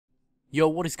Yo,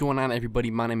 what is going on,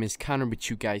 everybody? My name is Connor, but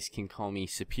you guys can call me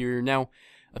Superior. Now,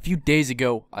 a few days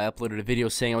ago, I uploaded a video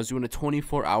saying I was doing a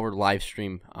 24-hour live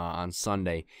stream on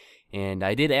Sunday, and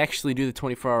I did actually do the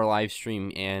 24-hour live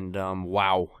stream, and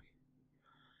wow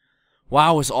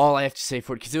is all I have to say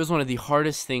for it, because it was one of the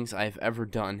hardest things I've ever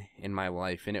done in my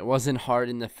life. And it wasn't hard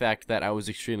in the fact that I was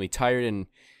extremely tired and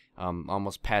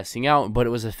almost passing out, but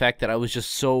it was the fact that I was just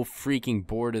so freaking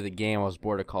bored of the game. I was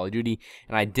bored of Call of Duty,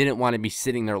 and I didn't want to be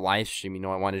sitting there live streaming.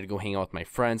 I wanted to go hang out with my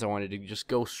friends. I wanted to just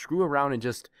go screw around and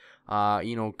just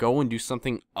go and do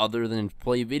something other than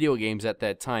play video games at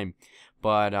that time.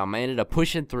 But I ended up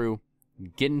pushing through,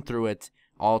 getting through it,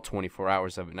 all 24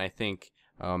 hours of it. And I think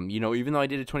even though I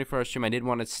did a 24-hour stream, I did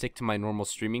want to stick to my normal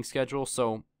streaming schedule,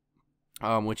 so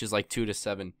which is like 2 to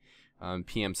 7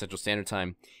 p.m. Central Standard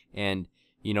Time. And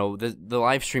the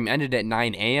live stream ended at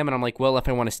 9 a.m. and I'm like, well, if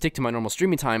I want to stick to my normal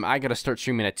streaming time, I gotta start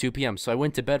streaming at 2 p.m. So I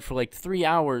went to bed for like 3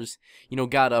 hours,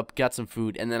 got up, got some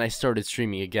food, and then I started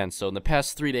streaming again. So in the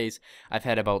past 3 days, I've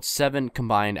had about 7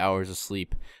 combined hours of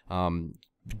sleep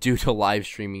due to live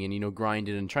streaming and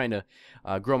grinding and trying to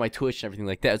grow my Twitch and everything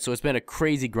like that. So it's been a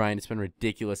crazy grind. It's been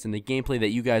ridiculous, and the gameplay that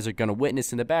you guys are gonna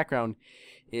witness in the background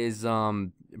is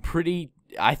pretty.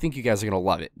 I think you guys are gonna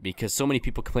love it, because so many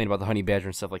people complain about the honey badger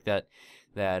and stuff like that.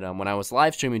 When I was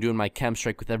live streaming doing my chem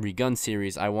strike with every gun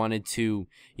series, I wanted to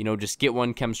just get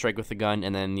one chem strike with a gun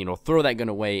and then throw that gun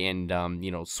away and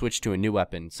switch to a new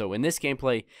weapon. So in this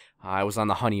gameplay, I was on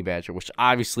the honey badger, which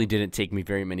obviously didn't take me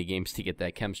very many games to get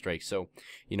that chem strike. So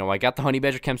I got the honey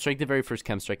badger chem strike, the very first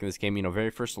chem strike in this game,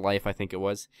 very first life I think it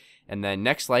was. And then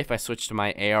next life I switched to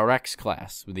my ARX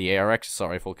class with the ARX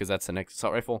assault rifle, because that's the next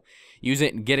assault rifle. Use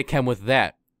it and get a chem with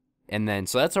that, and then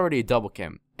so that's already a double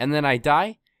chem. And then I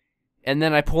die, and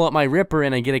then I pull out my Ripper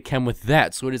and I get a chem with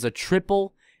that. So it is a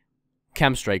triple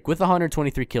chem strike with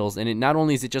 123 kills. And not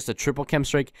only is it just a triple chem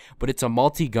strike, but it's a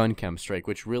multi-gun chem strike,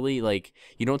 which really,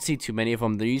 you don't see too many of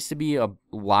them. There used to be a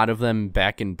lot of them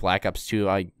back in Black Ops 2.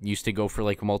 I used to go for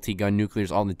multi-gun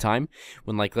nuclears all the time.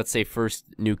 When let's say first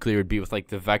nuclear would be with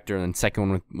the Vector, and then second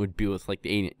one would be with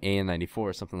the AN-94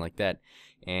 or something like that.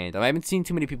 And I haven't seen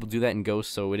too many people do that in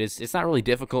Ghost, so it's not really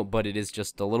difficult, but it is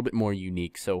just a little bit more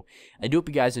unique. So I do hope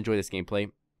you guys enjoy this gameplay.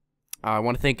 I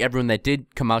want to thank everyone that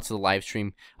did come out to the live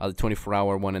stream, the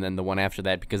 24-hour one and then the one after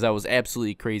that, because that was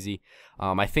absolutely crazy.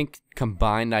 I think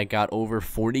combined I got over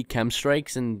 40 chem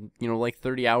strikes in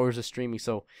 30 hours of streaming,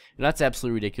 so that's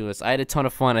absolutely ridiculous. I had a ton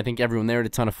of fun. I think everyone there had a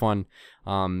ton of fun.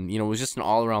 It was just an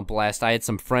all-around blast. I had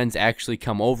some friends actually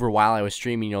come over while I was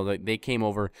streaming. They came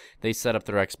over, they set up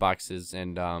their Xboxes,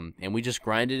 and we just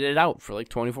grinded it out for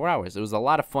 24 hours. It was a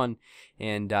lot of fun,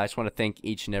 and I just want to thank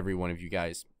each and every one of you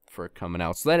guys for coming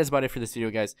out. So that is about it for this video,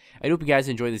 guys. I hope you guys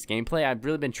enjoy this gameplay. I've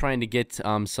really been trying to get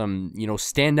some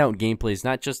standout gameplays,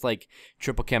 not just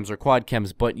triple chems or quad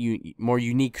chems, but more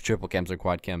unique triple chems or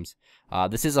quad chems.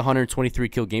 This is a 123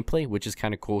 kill gameplay, which is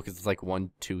kind of cool, because it's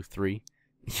 1, 2, 3.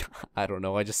 I don't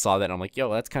know, I just saw that and I'm like,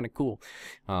 yo, that's kind of cool.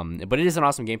 But it is an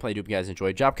awesome gameplay. I do hope you guys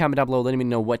enjoy. Drop a comment down below letting me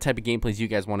know what type of gameplays you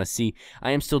guys want to see.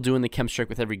 I am still doing the chem strike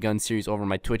with every gun series over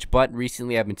my Twitch, but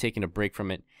recently I've been taking a break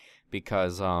from it,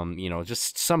 because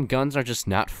just some guns are just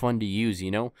not fun to use.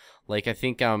 I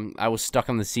think I was stuck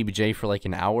on the CBJ for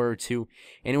an hour or two,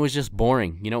 and it was just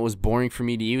boring. It was boring for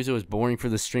me to use. It was boring for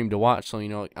the stream to watch. So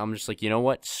I'm just like, you know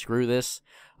what, screw this.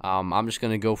 I'm just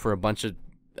gonna go for a bunch of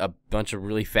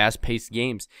really fast-paced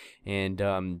games, and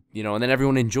and then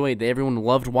everyone enjoyed. Everyone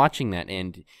loved watching that,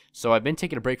 and so I've been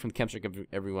taking a break from the chem strike of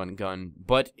every one gun,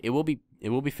 but it will be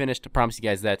finished. I promise you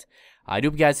guys that. I do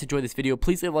hope you guys enjoyed this video.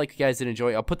 Please leave a like if you guys did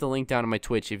enjoy. I'll put the link down on my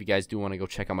Twitch if you guys do want to go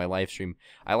check out my live stream.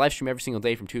 I live stream every single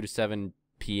day from 2 to 7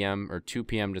 p.m. or 2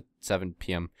 p.m. to 7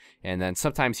 p.m. and then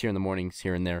sometimes here in the mornings,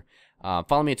 here and there.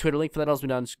 Follow me on Twitter. Link for that also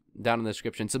down in the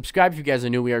description. Subscribe if you guys are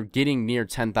new. We are getting near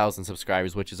 10,000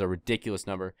 subscribers, which is a ridiculous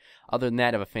number. Other than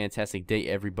that, have a fantastic day,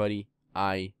 everybody.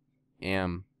 I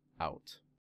am out.